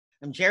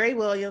I'm Jerri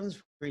Williams,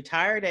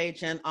 retired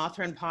agent,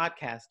 author, and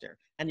podcaster,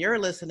 and you're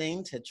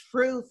listening to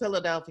True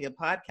Philadelphia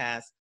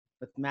Podcast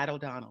with Matt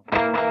O'Donnell.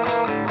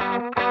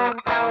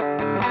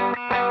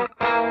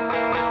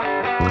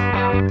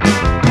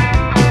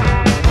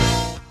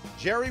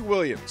 Jerri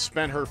Williams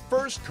spent her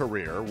first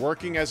career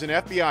working as an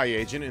FBI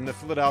agent in the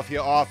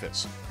Philadelphia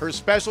office. Her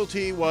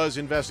specialty was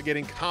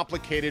investigating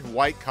complicated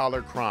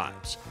white-collar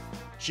crimes.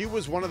 She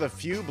was one of the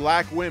few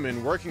black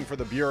women working for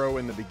the Bureau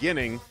in the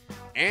beginning,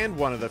 and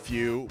one of the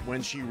few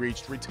when she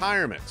reached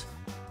retirement.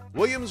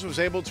 Williams was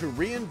able to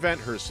reinvent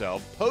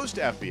herself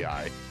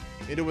post-FBI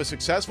into a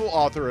successful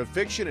author of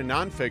fiction and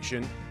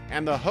nonfiction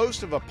and the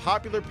host of a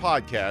popular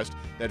podcast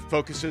that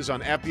focuses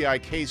on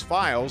FBI case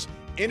files,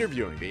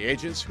 interviewing the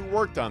agents who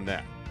worked on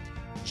them.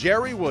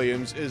 Jerri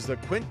Williams is the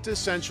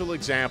quintessential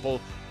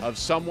example of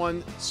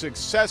someone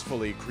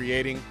successfully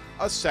creating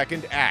a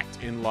second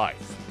act in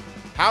life.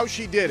 How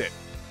she did it,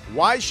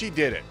 why she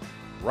did it,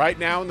 right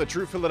now in the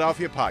True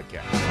Philadelphia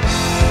Podcast.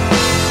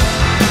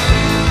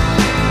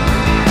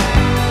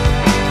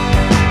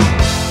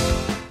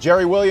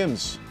 Jerri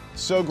Williams,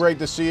 so great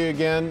to see you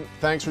again.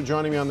 Thanks for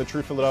joining me on the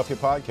True Philadelphia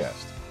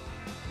Podcast.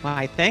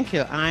 Why, thank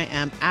you. I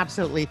am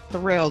absolutely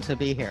thrilled to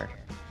be here.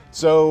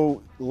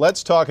 So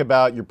let's talk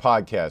about your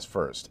podcast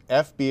first.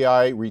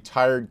 FBI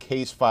Retired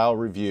Case File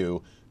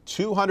Review,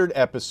 200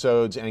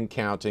 episodes and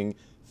counting,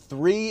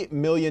 3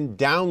 million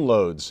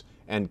downloads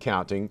and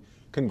counting.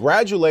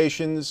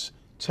 Congratulations.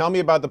 Tell me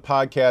about the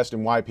podcast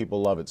and why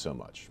people love it so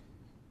much.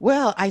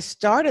 Well, I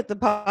started the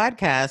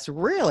podcast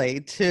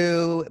really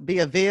to be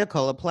a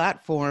vehicle, a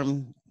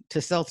platform to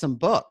sell some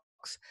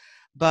books.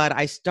 But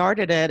I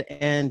started it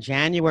in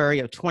January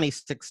of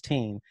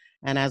 2016.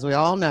 And as we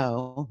all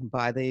know,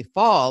 by the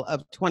fall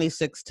of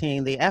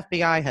 2016, the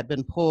FBI had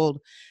been pulled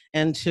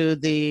into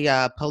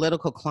the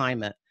political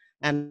climate,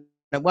 and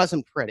it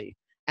wasn't pretty.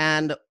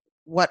 And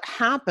what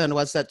happened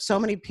was that so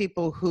many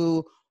people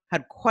who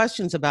had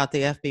questions about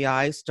the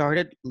FBI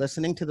started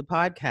listening to the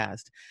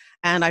podcast.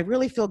 And I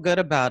really feel good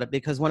about it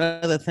because one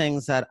of the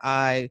things that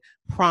I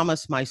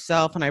promised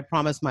myself and I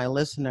promised my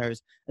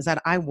listeners is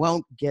that I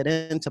won't get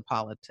into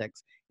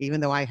politics.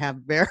 Even though I have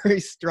very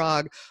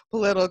strong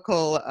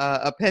political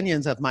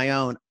opinions of my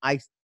own, I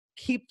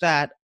keep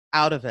that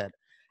out of it.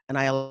 And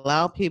I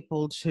allow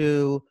people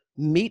to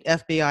meet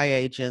FBI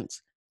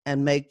agents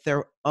and make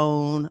their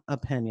own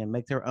opinion,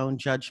 make their own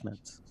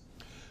judgments.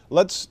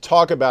 Let's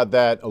talk about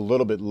that a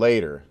little bit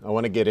later. I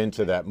want to get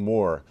into that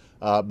more.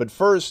 But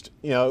first,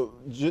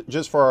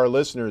 just for our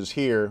listeners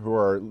here who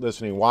are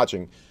listening,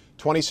 watching,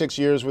 26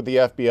 years with the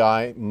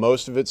FBI,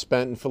 most of it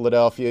spent in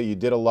Philadelphia. You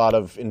did a lot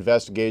of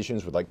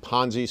investigations with like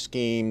Ponzi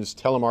schemes,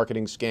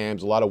 telemarketing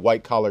scams, a lot of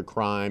white-collar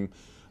crime.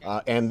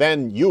 And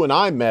then you and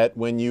I met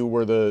when you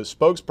were the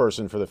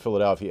spokesperson for the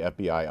Philadelphia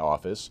FBI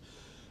office.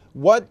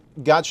 What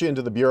got you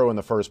into the Bureau in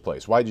the first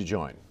place? Why did you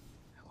join?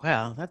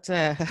 Well, that's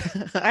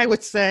I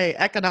would say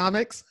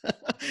economics.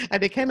 I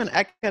became an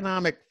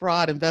economic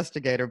fraud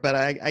investigator, but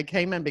I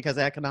came in because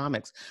of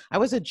economics. I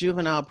was a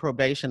juvenile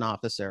probation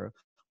officer,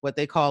 what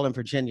they call in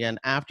Virginia an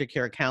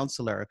aftercare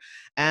counselor.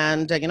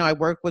 And, I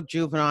worked with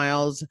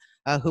juveniles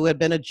who had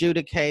been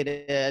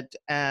adjudicated,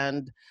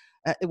 and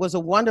it was a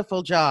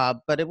wonderful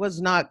job, but it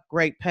was not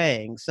great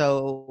paying.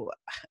 So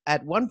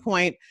at one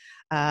point,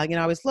 I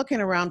was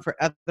looking around for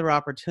other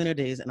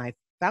opportunities, and I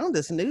found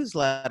this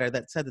newsletter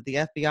that said that the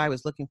FBI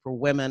was looking for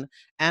women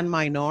and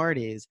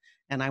minorities.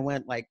 And I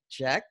went like,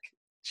 check.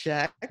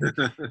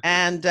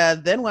 And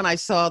then when I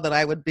saw that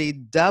I would be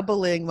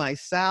doubling my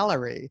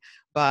salary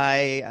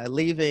by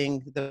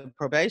leaving the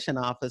probation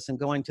office and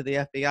going to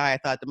the FBI, I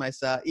thought to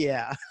myself,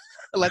 yeah,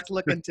 let's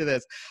look into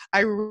this. I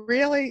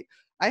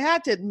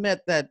had to admit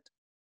that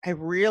I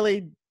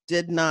really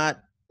did not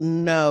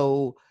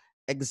know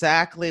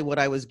exactly what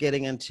I was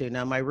getting into.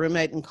 Now, my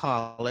roommate in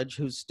college,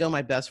 who's still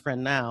my best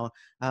friend now,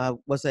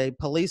 was a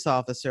police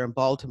officer in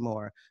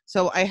Baltimore.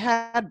 So I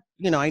had,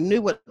 I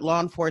knew what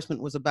law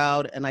enforcement was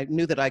about, and I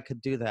knew that I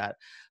could do that.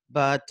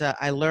 But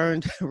I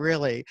learned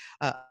really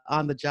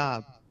on the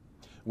job.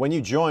 When you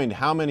joined,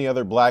 how many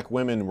other black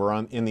women were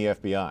in the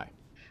FBI?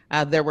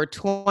 There were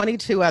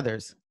 22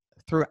 others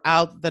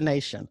throughout the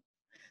nation.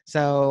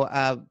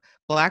 So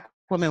black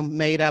women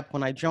made up,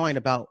 when I joined,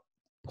 about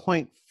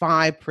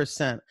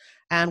 0.5%.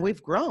 And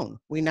we've grown.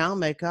 We now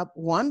make up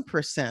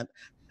 1%.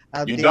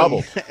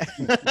 Doubled.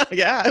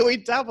 Yeah, we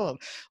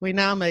doubled. We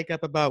now make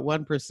up about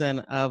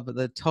 1% of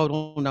the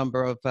total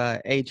number of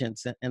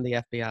agents in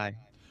the FBI.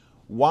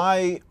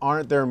 Why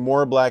aren't there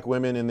more black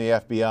women in the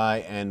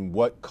FBI, and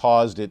what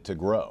caused it to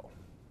grow?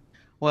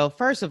 Well,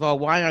 first of all,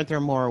 why aren't there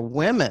more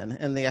women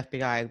in the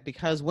FBI?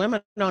 Because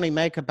women only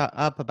make up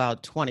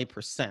about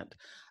 20%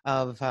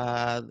 of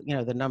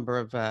the number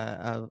of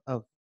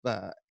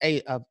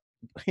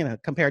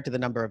compared to the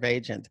number of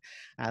agents.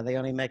 They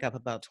only make up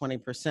about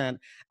 20%.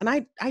 And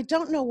I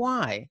don't know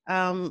why,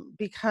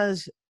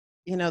 because,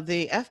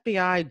 the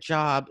FBI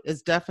job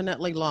is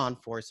definitely law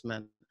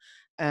enforcement.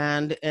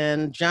 And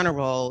in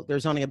general,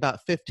 there's only about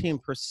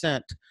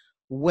 15%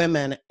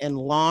 women in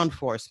law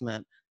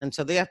enforcement. And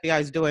so the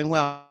FBI is doing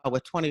well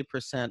with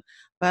 20%,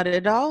 but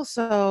it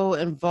also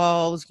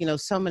involves,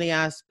 so many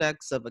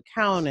aspects of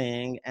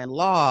accounting and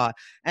law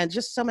and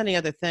just so many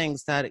other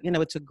things that,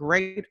 it's a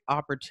great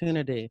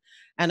opportunity.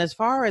 And as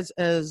far as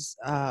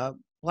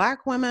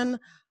Black women,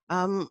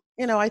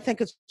 I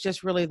think it's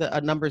just really a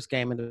numbers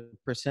game and the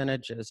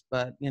percentages.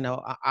 But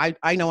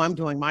I know I'm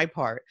doing my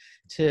part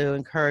to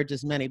encourage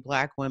as many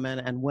Black women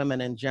and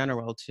women in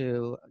general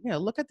to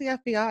look at the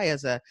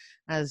FBI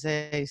as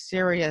a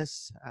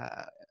serious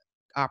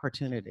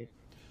opportunity.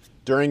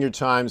 During your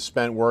time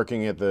spent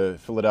working at the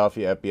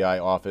Philadelphia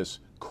FBI office,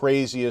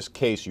 craziest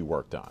case you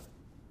worked on?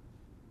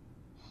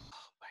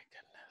 My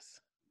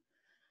goodness.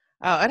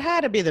 Oh, it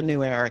had to be the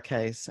New Era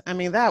case. I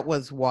mean, that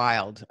was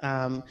wild.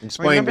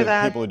 Explain Remember to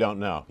that? people who don't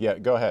know. Yeah,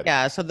 go ahead.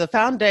 Yeah, so the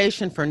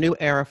Foundation for New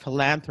Era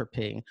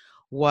Philanthropy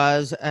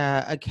was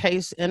a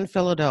case in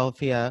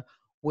Philadelphia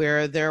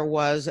where there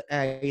was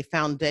a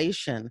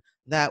foundation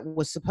that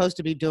was supposed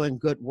to be doing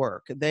good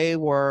work. They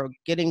were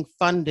getting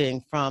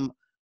funding from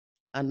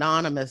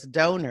anonymous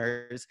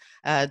donors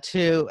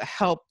to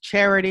help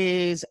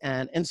charities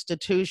and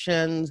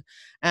institutions,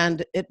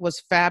 and it was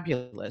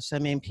fabulous. I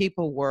mean,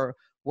 people were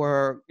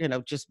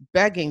just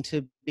begging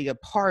to be a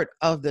part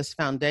of this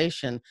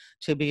foundation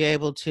to be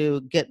able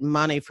to get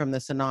money from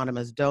this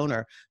anonymous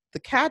donor. The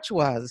catch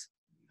was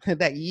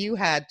that you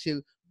had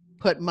to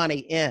put money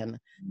in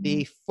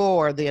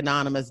before the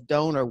anonymous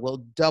donor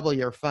will double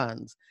your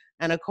funds.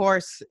 And of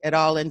course, it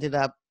all ended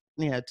up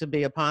to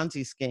be a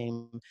Ponzi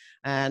scheme.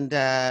 And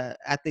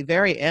at the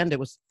very end, it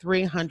was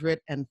 $350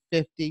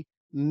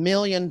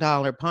 million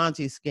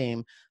Ponzi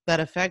scheme that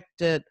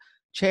affected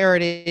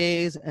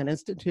charities and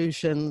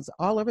institutions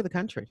all over the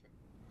country.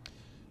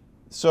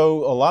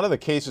 So a lot of the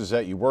cases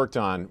that you worked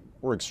on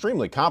were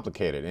extremely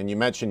complicated, and you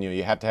mentioned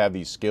you have to have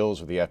these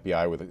skills with the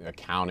FBI with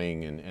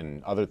accounting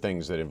and other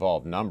things that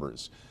involve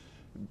numbers.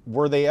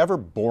 Were they ever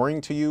boring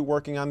to you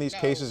working on these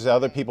cases that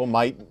other people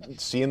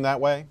might see them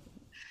that way?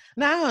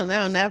 No,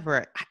 no,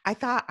 never.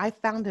 I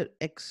found it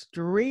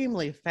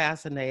extremely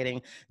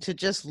fascinating to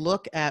just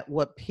look at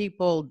what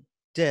people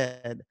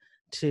did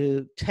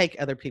to take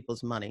other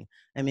people's money.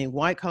 I mean,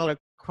 white collar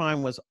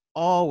crime was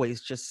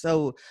always just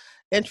so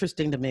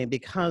interesting to me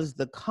because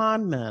the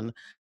con men,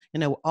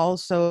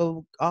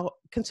 also all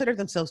considered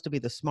themselves to be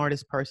the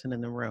smartest person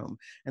in the room.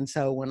 And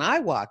so when I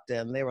walked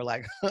in, they were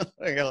like,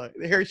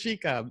 here she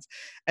comes.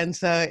 And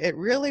so it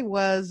really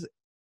was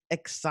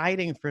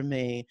exciting for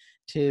me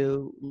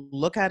to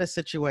look at a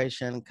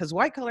situation because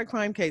white collar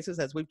crime cases,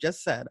 as we've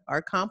just said,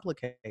 are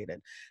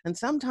complicated. And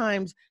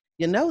sometimes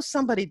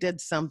somebody did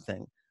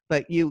something,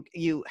 but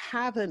you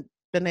haven't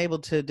been able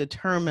to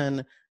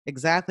determine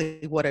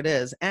exactly what it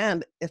is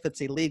and if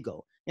it's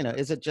illegal.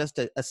 Is it just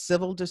a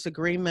civil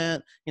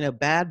disagreement,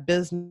 bad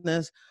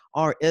business,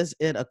 or is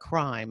it a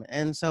crime?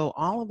 And so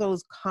all of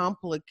those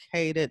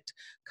complicated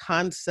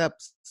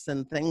concepts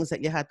and things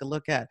that you had to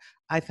look at,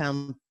 I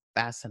found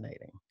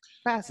fascinating.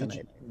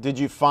 Fascinating. Did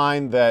you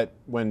find that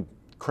when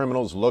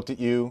criminals looked at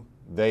you,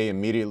 they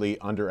immediately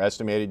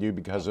underestimated you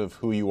because of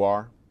who you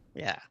are?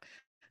 Yeah.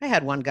 I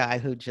had one guy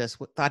who just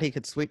thought he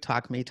could sweet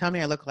talk me, tell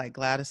me I look like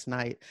Gladys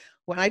Knight.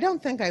 Well, I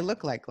don't think I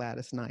look like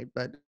Gladys Knight,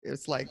 but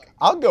it's like,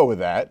 I'll go with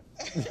that.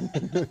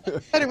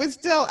 but it was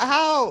still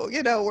how,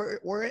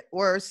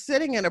 we're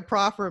sitting in a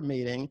proffer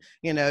meeting,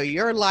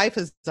 your life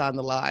is on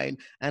the line.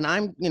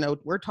 And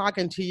we're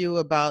talking to you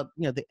about,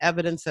 the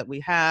evidence that we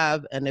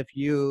have. And if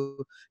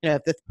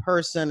if this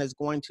person is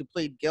going to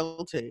plead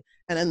guilty.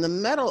 And in the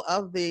middle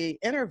of the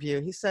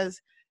interview, he says,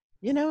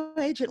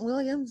 Agent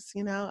Williams,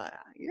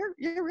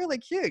 you're really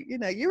cute.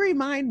 You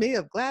remind me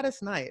of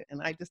Gladys Knight.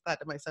 And I just thought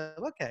to myself,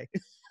 okay,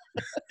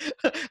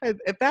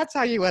 if that's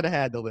how you want to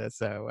handle this.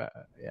 So,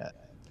 yeah.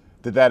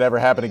 Did that ever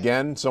happen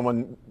again?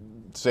 Someone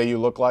say you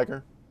look like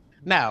her?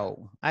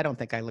 No, I don't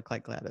think I look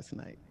like Gladys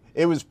Knight.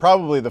 It was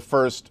probably the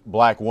first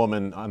Black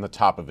woman on the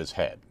top of his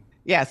head.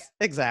 Yes,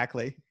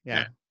 exactly.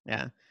 Yeah.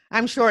 Yeah.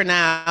 I'm sure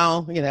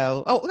now, you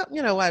know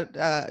what,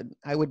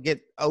 I would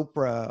get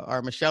Oprah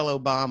or Michelle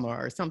Obama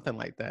or something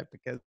like that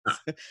because,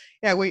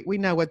 yeah, we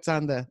know what's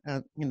on the,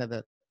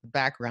 the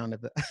background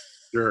of the,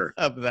 Sure.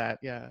 of that.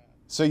 Yeah.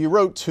 So you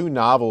wrote 2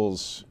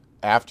 novels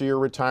after your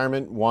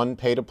retirement, one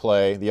Pay to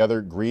Play, the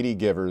other Greedy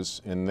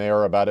Givers, and they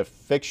are about a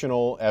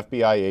fictional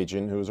FBI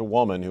agent who is a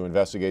woman who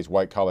investigates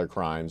white-collar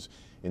crimes,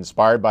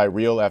 inspired by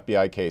real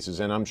FBI cases,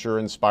 and I'm sure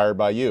inspired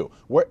by you.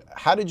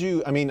 How did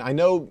you, I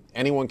know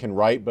anyone can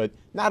write, but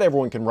not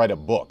everyone can write a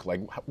book.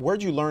 Like,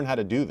 where'd you learn how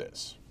to do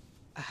this?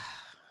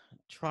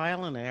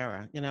 Trial and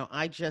error.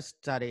 I just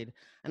studied,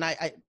 and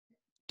I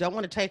don't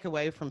want to take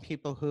away from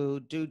people who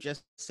do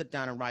just sit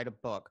down and write a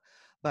book.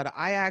 But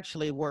I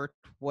actually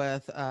worked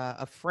with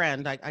a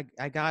friend.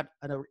 I got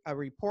a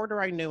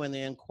reporter I knew in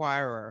the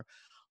Inquirer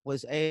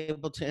was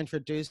able to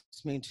introduce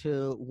me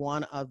to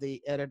one of the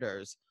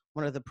editors,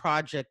 one of the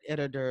project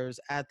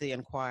editors at the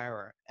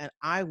Inquirer. And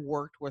I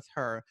worked with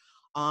her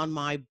on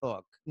my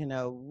book,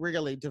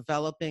 really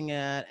developing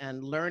it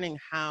and learning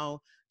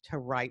how to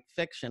write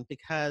fiction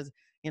because,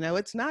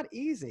 it's not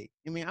easy.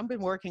 I've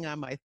been working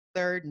on my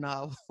third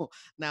novel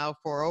now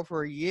for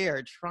over a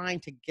year, trying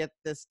to get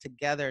this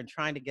together and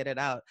trying to get it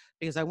out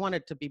because I want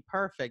it to be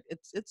perfect.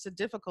 It's a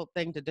difficult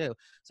thing to do.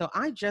 So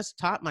I just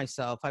taught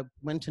myself. I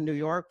went to New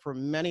York for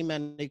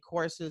many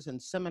courses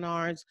and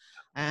seminars,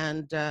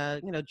 and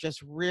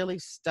just really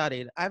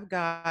studied. I've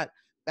got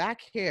back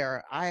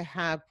here. I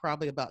have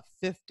probably about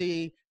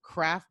 50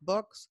 craft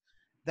books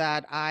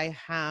that I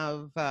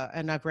have,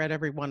 and I've read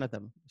every one of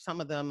them. Some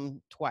of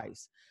them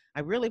twice. I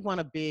really want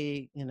to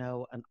be,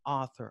 an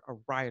author, a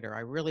writer.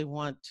 I really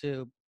want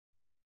to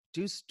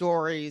do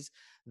stories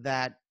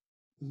that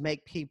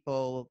make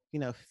people,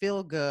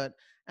 feel good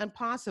and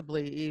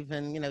possibly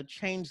even,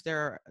 change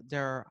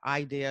their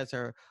ideas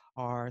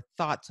or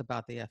thoughts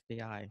about the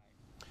FBI.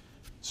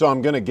 So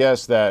I'm going to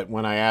guess that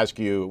when I ask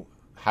you,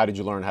 how did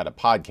you learn how to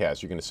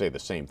podcast, you're going to say the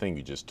same thing.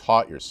 You just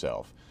taught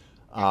yourself.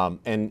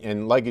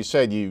 And like you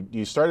said,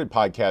 you started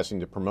podcasting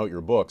to promote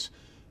your books.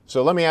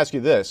 So let me ask you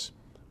this.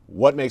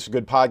 What makes a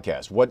good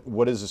podcast?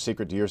 What is the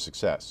secret to your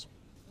success?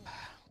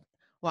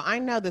 Well, I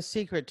know the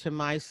secret to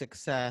my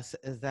success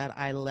is that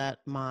I let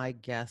my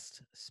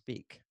guests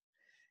speak.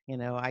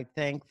 I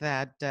think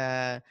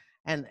that,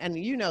 and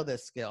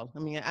this skill. I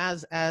mean,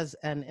 as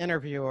an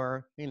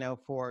interviewer,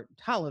 for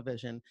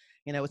television,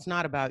 it's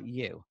not about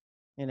you.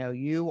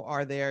 You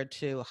are there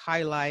to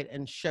highlight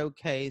and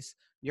showcase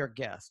your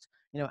guest.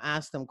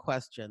 Ask them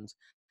questions.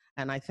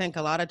 And I think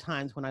a lot of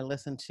times when I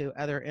listen to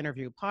other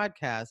interview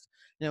podcasts,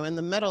 in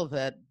the middle of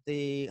it,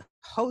 the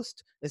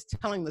host is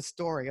telling the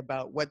story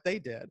about what they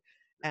did.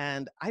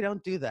 And I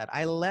don't do that.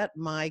 I let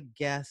my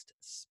guest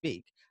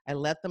speak. I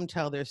let them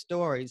tell their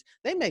stories.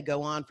 They may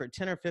go on for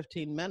 10 or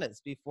 15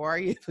 minutes before I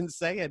even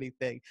say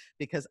anything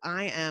because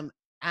I am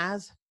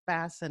as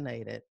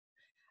fascinated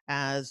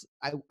as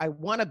I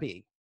want to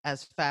be,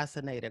 as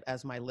fascinated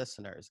as my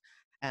listeners.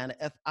 And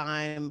if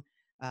I'm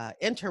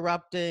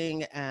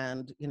interrupting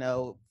and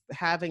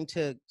having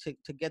to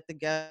get the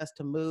guest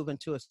to move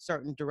into a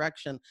certain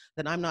direction,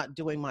 then I'm not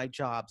doing my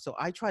job. So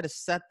I try to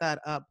set that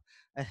up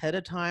ahead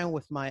of time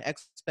with my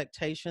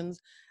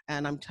expectations.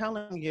 And I'm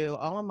telling you,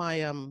 all of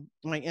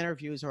my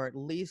interviews are at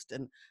least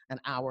an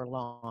hour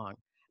long,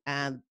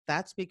 and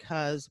that's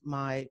because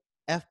my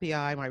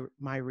FBI,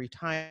 my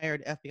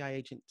retired FBI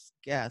agent's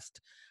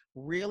guest,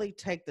 really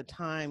take the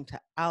time to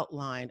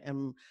outline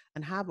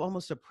and have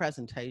almost a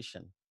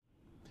presentation.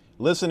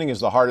 Listening is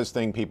the hardest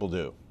thing people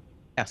do.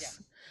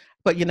 Yes.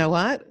 But you know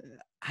what?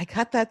 I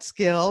got that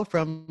skill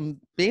from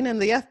being in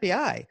the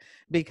FBI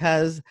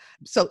because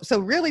so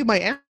really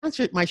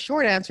my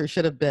short answer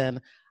should have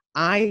been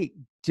I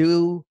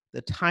do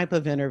the type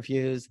of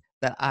interviews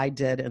that I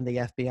did in the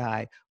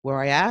FBI where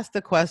I asked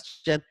the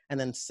question and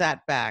then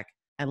sat back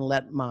and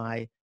let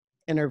my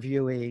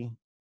interviewee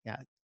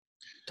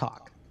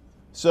talk.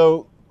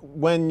 So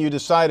when you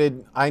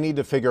decided I need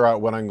to figure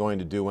out what I'm going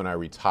to do when I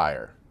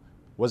retire,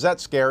 was that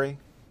scary?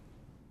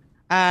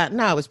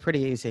 No, it was pretty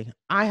easy.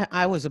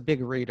 I was a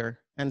big reader,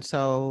 and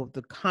so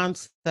the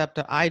concept,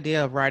 the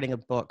idea of writing a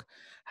book,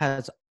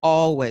 has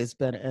always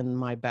been in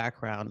my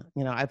background.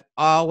 I've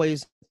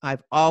always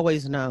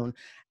known,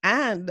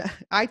 and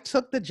I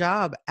took the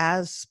job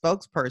as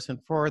spokesperson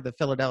for the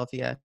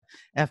Philadelphia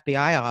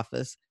FBI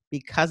office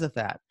because of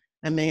that.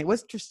 I mean, it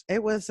was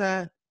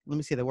let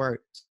me see the word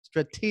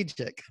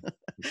strategic.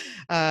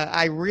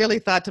 I really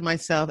thought to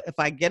myself, if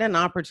I get an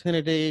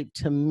opportunity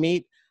to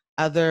meet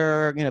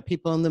other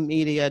people in the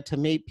media, to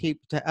meet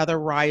people, to other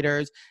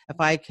writers, if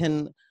I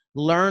can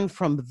learn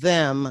from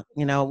them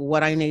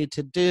what I need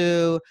to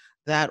do,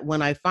 that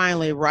when I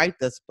finally write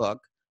this book,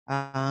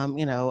 I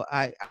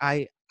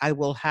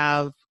will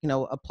have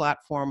a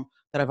platform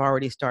that I've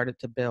already started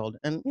to build,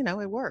 and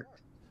it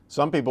worked.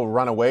 Some people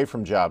run away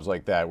from jobs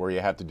like that where you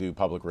have to do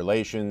public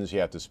relations, you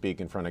have to speak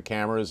in front of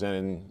cameras,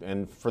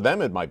 and for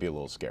them it might be a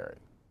little scary.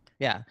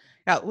 Yeah,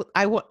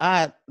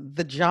 yeah.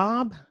 The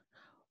job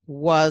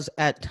was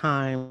at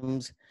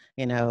times,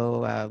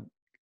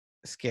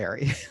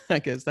 scary. I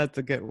guess that's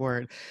a good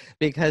word,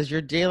 because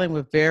you're dealing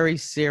with very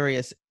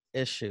serious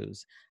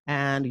issues,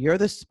 and you're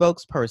the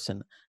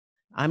spokesperson.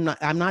 I'm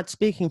not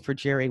speaking for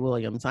Jerri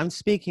Williams. I'm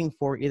speaking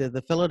for either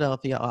the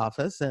Philadelphia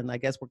office, and I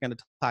guess we're going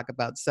to talk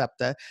about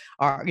SEPTA,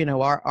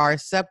 our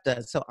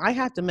SEPTA. So I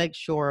have to make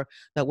sure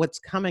that what's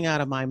coming out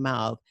of my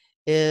mouth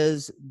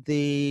is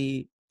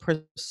the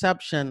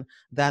perception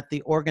that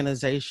the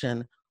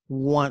organization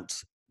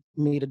wants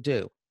me to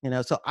do.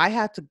 So I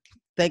have to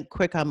think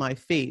quick on my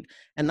feet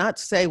and not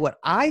say what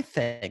I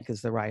think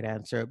is the right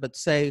answer, but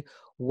say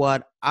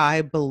what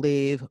I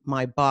believe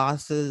my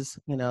bosses,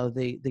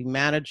 the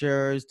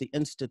managers, the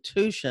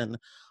institution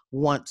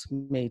wants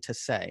me to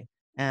say.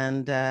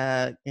 And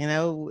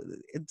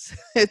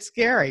it's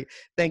scary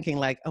thinking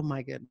like, oh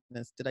my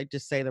goodness, did I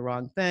just say the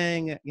wrong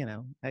thing?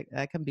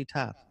 That can be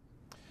tough.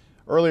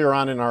 Earlier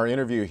on in our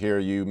interview here,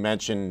 you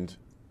mentioned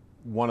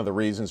one of the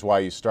reasons why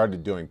you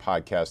started doing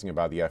podcasting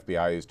about the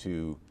FBI is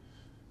to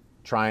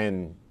try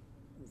and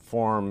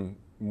form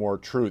more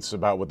truths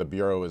about what the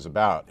Bureau is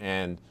about.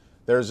 And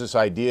there's this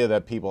idea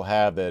that people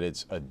have that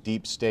it's a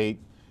deep state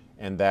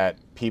and that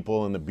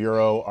people in the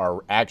Bureau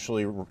are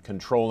actually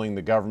controlling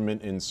the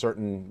government in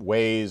certain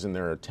ways and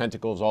there are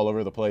tentacles all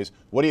over the place.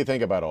 What do you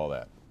think about all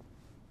that?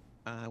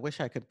 I wish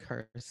I could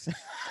curse.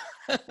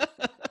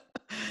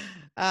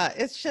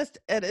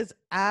 It is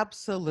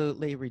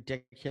absolutely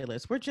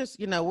ridiculous. We're just,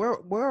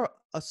 we're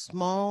a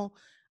small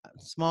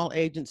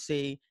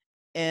agency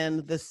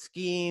in the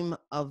scheme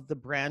of the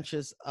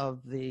branches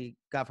of the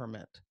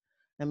government.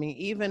 I mean,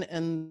 even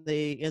in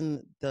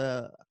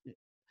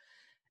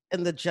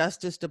the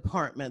Justice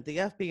Department, the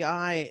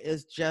FBI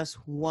is just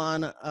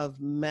one of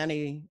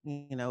many,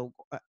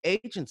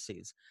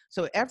 agencies.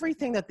 So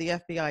everything that the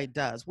FBI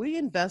does, we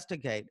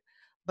investigate,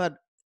 but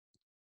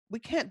we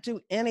can't do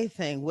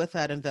anything with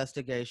that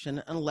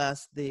investigation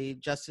unless the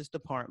Justice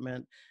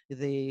Department,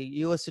 the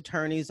U.S.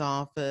 Attorney's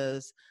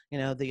Office,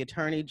 the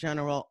Attorney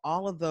General,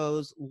 all of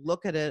those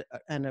look at it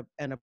and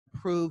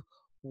approve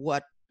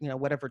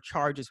whatever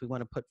charges we want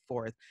to put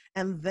forth.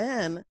 And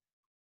then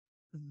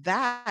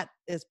that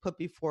is put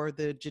before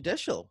the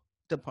judicial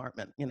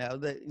department.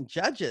 The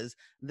judges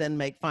then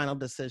make final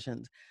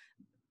decisions.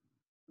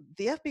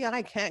 The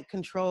FBI can't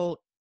control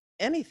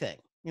anything,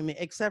 I mean,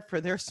 except for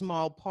their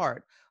small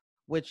part,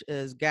 which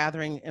is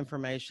gathering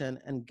information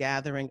and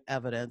gathering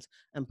evidence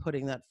and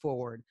putting that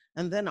forward.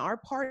 And then our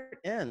part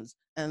ends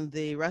and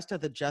the rest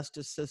of the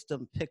justice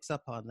system picks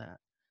up on that.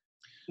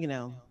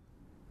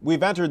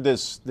 We've entered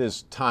this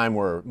time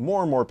where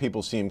more and more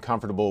people seem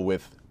comfortable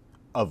with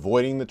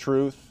avoiding the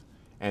truth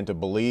and to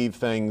believe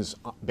things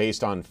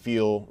based on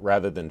feel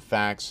rather than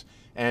facts.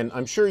 And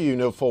I'm sure you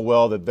know full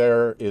well that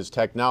there is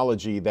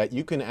technology that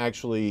you can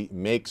actually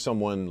make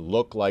someone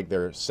look like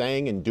they're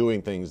saying and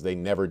doing things they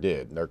never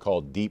did. They're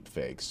called deep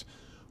fakes.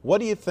 What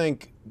do you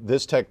think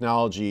this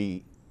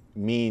technology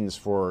means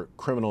for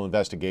criminal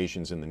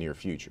investigations in the near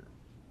future?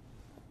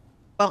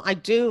 Well, I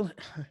do,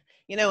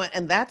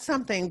 and that's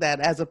something that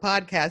as a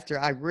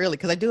podcaster,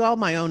 because I do all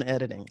my own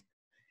editing.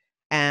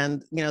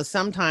 And,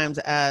 sometimes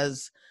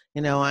as,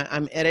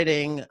 I'm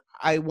editing,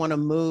 I want to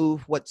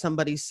move what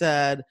somebody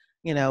said,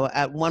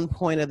 at one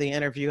point of the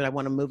interview, and I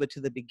want to move it to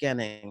the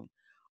beginning.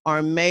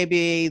 Or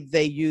maybe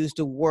they used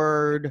a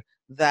word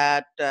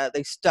that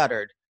they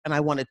stuttered, and I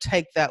want to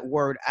take that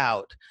word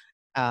out.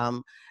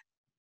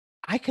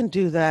 I can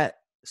do that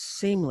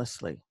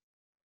seamlessly,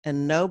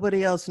 and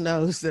nobody else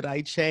knows that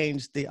I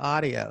changed the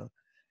audio.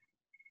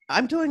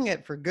 I'm doing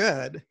it for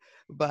good,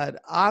 but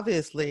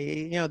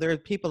obviously, there are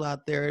people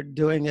out there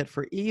doing it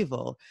for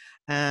evil.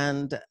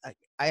 And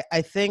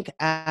I think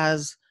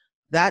as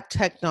that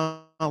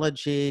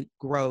technology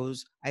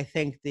grows, I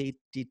think the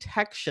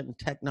detection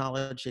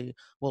technology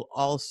will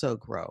also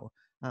grow.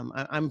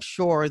 I'm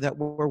sure that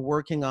we're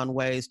working on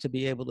ways to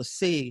be able to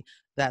see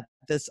that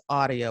this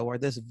audio or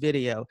this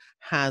video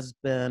has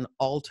been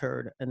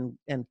altered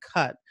and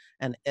cut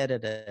and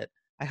edited.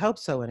 I hope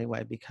so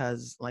anyway,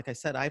 because like I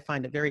said, I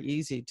find it very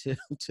easy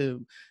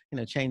to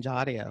change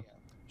audio.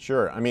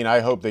 Sure. I mean,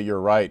 I hope that you're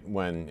right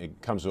when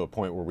it comes to a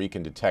point where we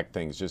can detect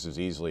things just as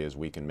easily as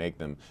we can make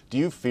them. Do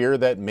you fear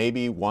that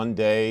maybe one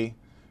day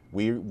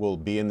we will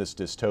be in this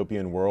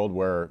dystopian world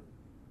where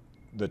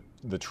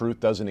the truth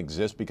doesn't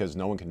exist because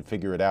no one can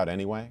figure it out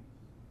anyway?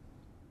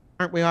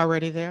 Aren't we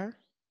already there?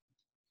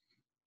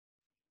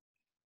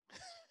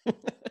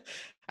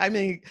 I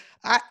mean,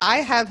 I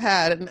have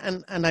had,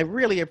 and I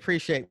really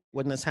appreciate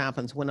when this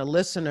happens, when a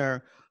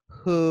listener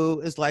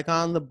who is like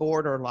on the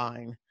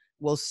borderline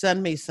will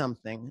send me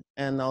something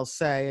and they'll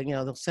say,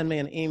 they'll send me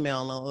an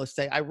email and they'll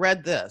say, I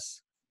read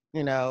this,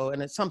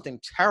 and it's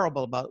something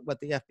terrible about what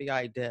the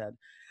FBI did.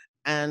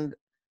 And,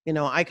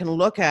 I can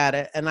look at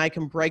it and I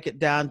can break it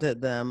down to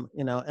them,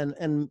 and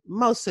in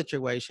most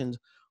situations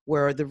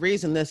where the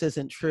reason this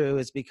isn't true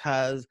is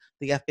because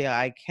the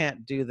FBI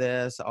can't do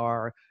this,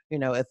 or,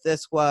 if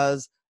this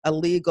was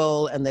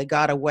illegal and they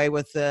got away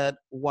with it,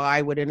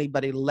 why would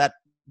anybody let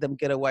them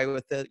get away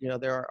with it?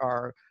 There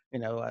are,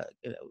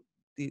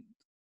 the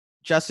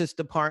Justice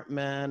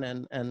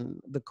Department and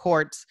the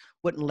courts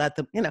wouldn't let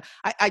them,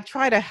 I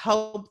try to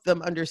help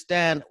them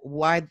understand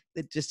why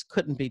it just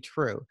couldn't be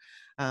true.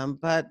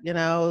 But,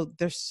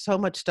 there's so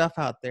much stuff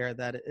out there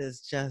that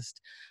is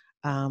just,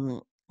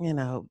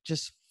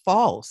 just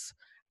false.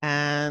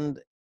 And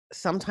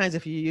sometimes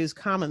if you use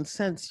common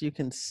sense, you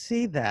can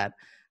see that,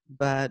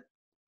 but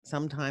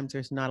sometimes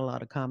there's not a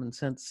lot of common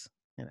sense,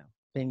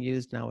 being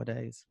used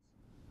nowadays.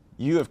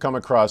 You have come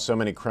across so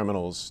many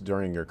criminals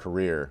during your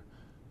career.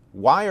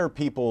 Why are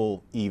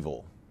people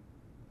evil?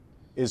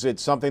 Is it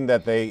something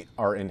that they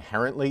are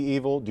inherently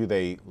evil? Do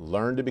they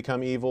learn to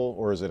become evil,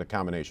 or is it a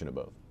combination of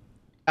both?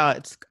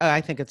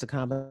 I think it's a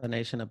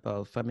combination of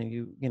both. I mean,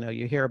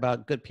 you hear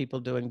about good people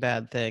doing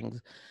bad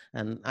things,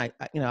 and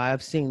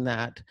I've seen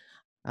that.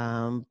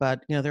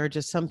 But there are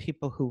just some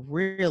people who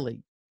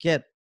really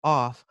get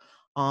off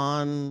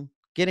on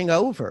getting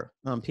over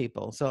on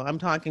people. So I'm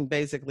talking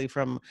basically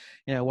from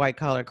white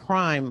collar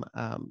crime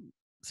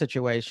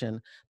situation,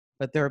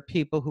 but there are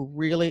people who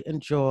really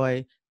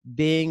enjoy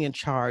being in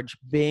charge,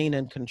 being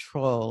in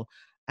control,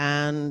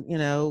 and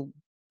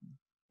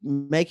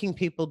making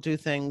people do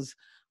things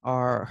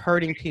are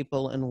hurting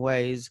people in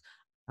ways,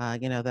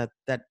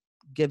 that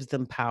gives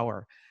them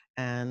power.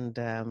 And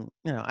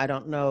I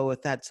don't know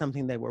if that's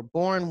something they were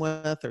born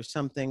with or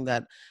something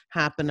that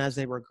happened as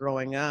they were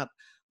growing up,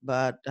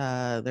 but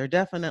they're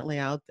definitely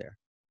out there.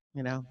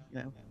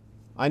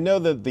 I know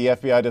that the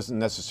FBI doesn't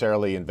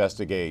necessarily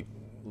investigate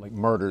like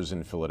murders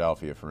in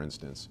Philadelphia, for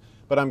instance,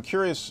 but I'm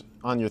curious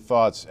on your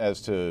thoughts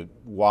as to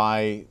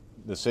why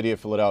the city of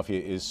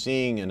Philadelphia is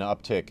seeing an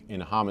uptick in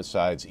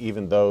homicides,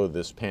 even though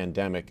this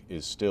pandemic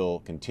is still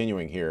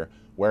continuing here,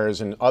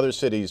 whereas in other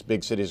cities,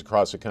 big cities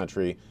across the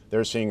country,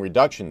 they're seeing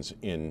reductions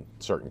in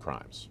certain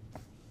crimes.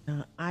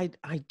 I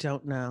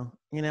don't know.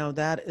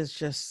 That is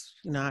just,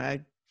 I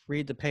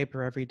read the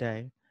paper every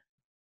day,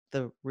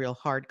 the real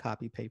hard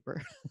copy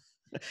paper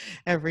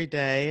every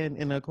day.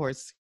 And of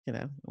course,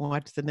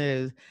 watch the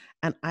news.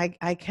 And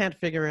I can't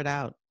figure it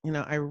out.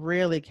 I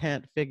really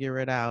can't figure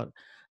it out.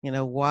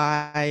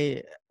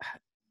 Why,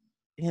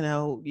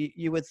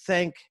 you would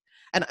think,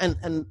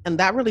 and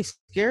that really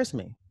scares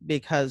me,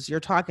 because you're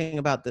talking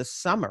about this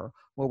summer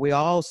where we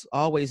all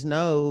always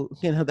know,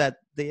 that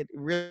it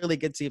really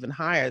gets even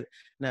higher.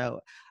 No,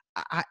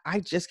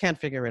 I just can't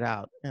figure it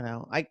out.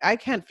 I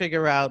can't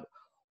figure out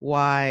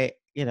why,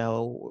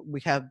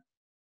 we have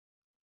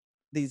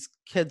these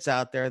kids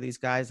out there, these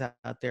guys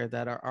out there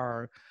that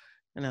are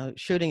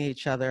shooting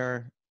each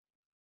other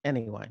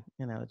anyway.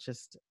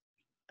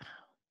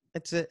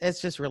 It's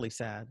just really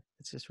sad.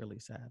 It's just really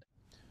sad.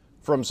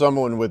 From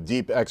someone with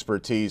deep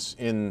expertise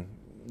in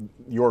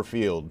your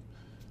field,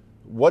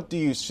 what do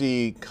you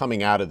see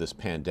coming out of this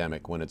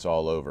pandemic when it's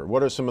all over?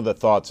 What are some of the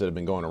thoughts that have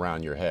been going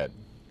around your head?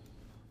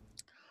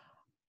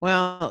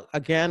 Well,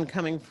 again,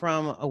 coming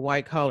from a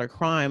white collar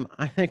crime,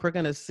 I think we're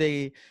going to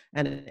see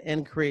an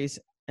increase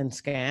in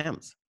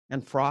scams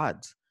and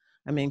frauds.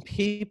 I mean,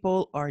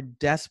 people are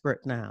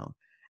desperate now,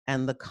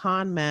 and the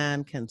con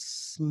man can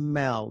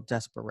smell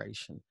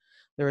desperation.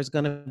 There is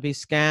going to be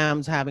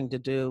scams having to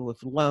do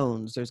with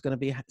loans. There's going to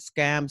be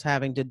scams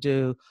having to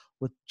do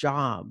with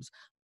jobs.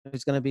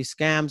 There's going to be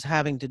scams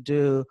having to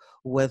do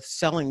with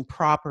selling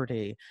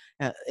property.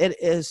 It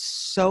is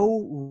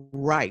so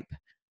ripe.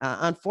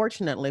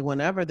 Unfortunately,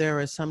 whenever there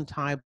is some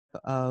type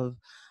of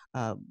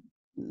uh,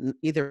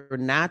 either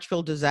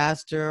natural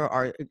disaster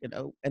or,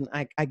 and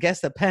I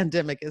guess the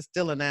pandemic is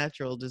still a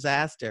natural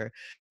disaster,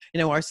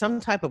 or some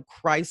type of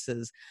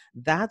crisis,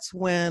 that's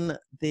when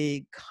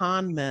the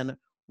con men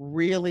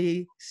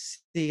really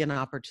see an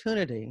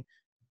opportunity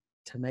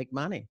to make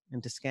money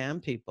and to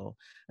scam people.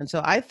 And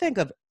so I think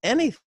of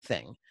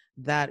anything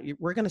that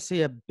we're going to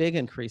see a big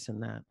increase in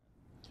that.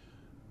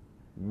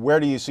 Where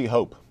do you see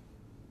hope?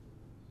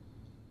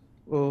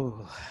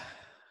 Oh,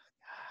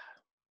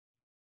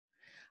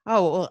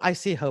 oh, well, I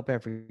see hope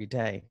every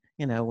day.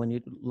 When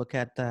you look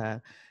at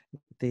the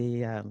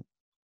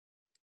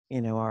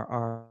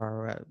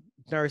our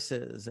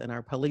nurses and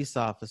our police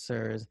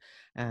officers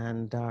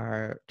and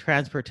our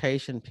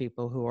transportation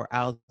people who are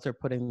out there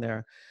putting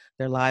their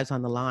lives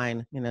on the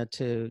line,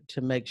 to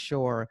make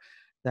sure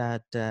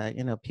that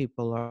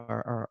people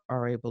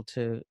are able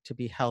to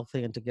be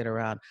healthy and to get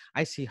around.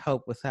 I see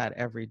hope with that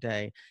every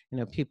day.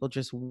 People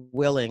just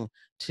willing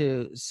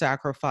to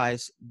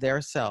sacrifice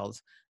their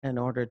selves in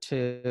order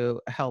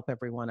to help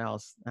everyone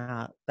else.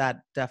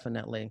 That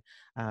definitely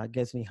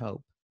gives me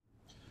hope.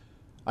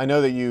 I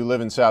know that you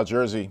live in South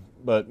Jersey,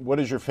 but what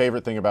is your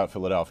favorite thing about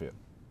Philadelphia?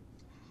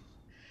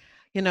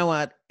 You know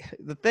what?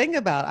 The thing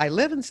about, I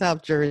live in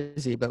South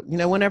Jersey, but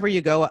whenever you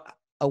go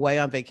away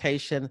on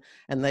vacation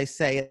and they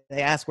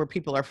ask where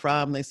people are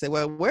from, they say,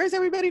 well, where's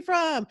everybody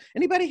from?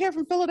 Anybody here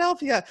from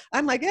Philadelphia?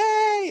 I'm like,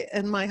 hey.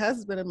 And my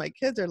husband and my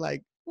kids are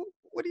like,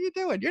 what are you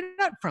doing? You're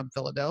not from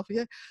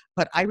Philadelphia.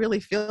 But I really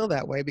feel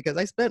that way because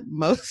I spent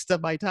most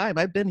of my time,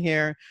 I've been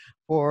here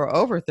for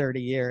over 30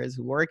 years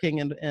working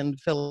in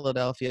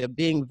Philadelphia,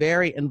 being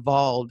very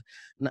involved,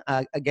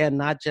 again,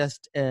 not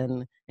just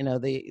in,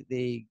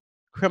 the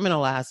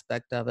criminal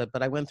aspect of it,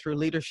 but I went through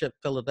Leadership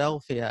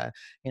Philadelphia.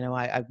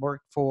 I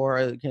worked for,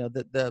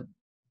 the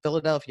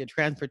Philadelphia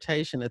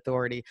Transportation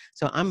Authority.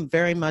 So I'm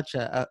very much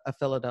a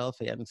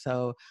Philadelphian.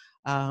 So,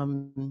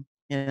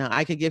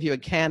 I could give you a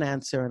canned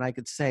answer and I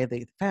could say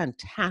the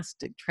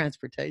fantastic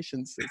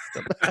transportation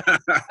system.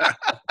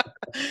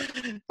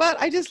 But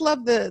I just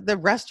love the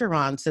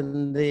restaurants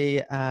and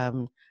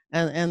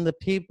and the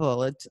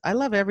people. I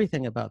love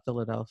everything about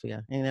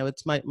Philadelphia.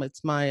 It's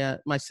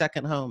my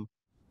second home.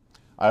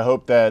 I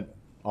hope that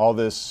all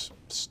this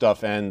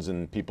stuff ends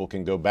and people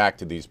can go back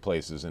to these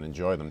places and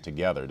enjoy them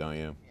together, don't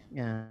you?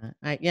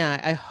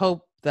 I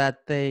hope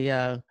that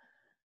they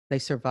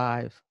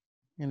survive.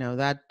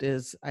 That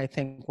is, I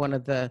think, one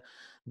of the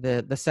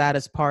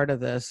saddest part of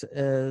this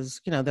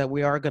is, that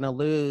we are going to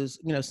lose,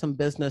 some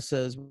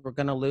businesses. We're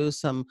going to lose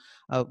some,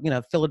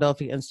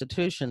 Philadelphia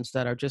institutions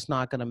that are just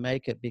not going to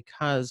make it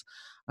because,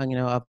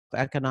 of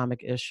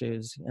economic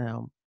issues.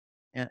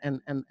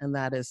 And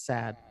that is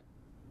sad.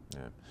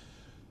 Yeah.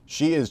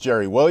 She is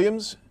Jerri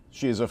Williams.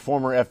 She is a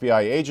former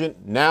FBI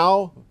agent,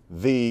 now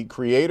the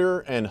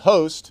creator and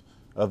host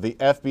of the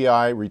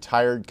FBI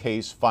Retired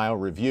Case File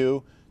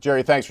Review.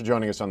 Jerri, thanks for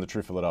joining us on the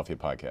True Philadelphia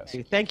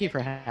podcast. Thank you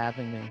for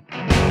having me.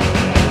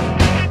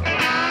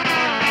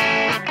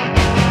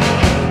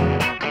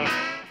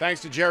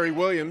 Thanks to Jerri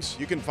Williams.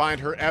 You can find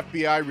her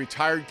FBI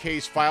Retired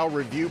Case File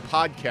Review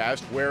podcast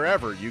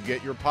wherever you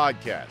get your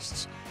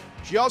podcasts.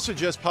 She also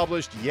just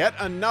published yet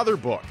another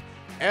book,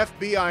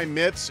 FBI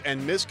Myths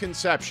and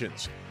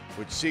Misconceptions,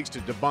 which seeks to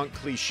debunk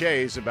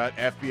cliches about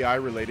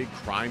FBI-related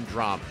crime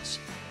dramas.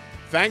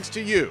 Thanks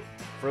to you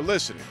for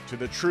listening to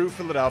the True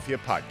Philadelphia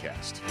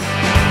podcast.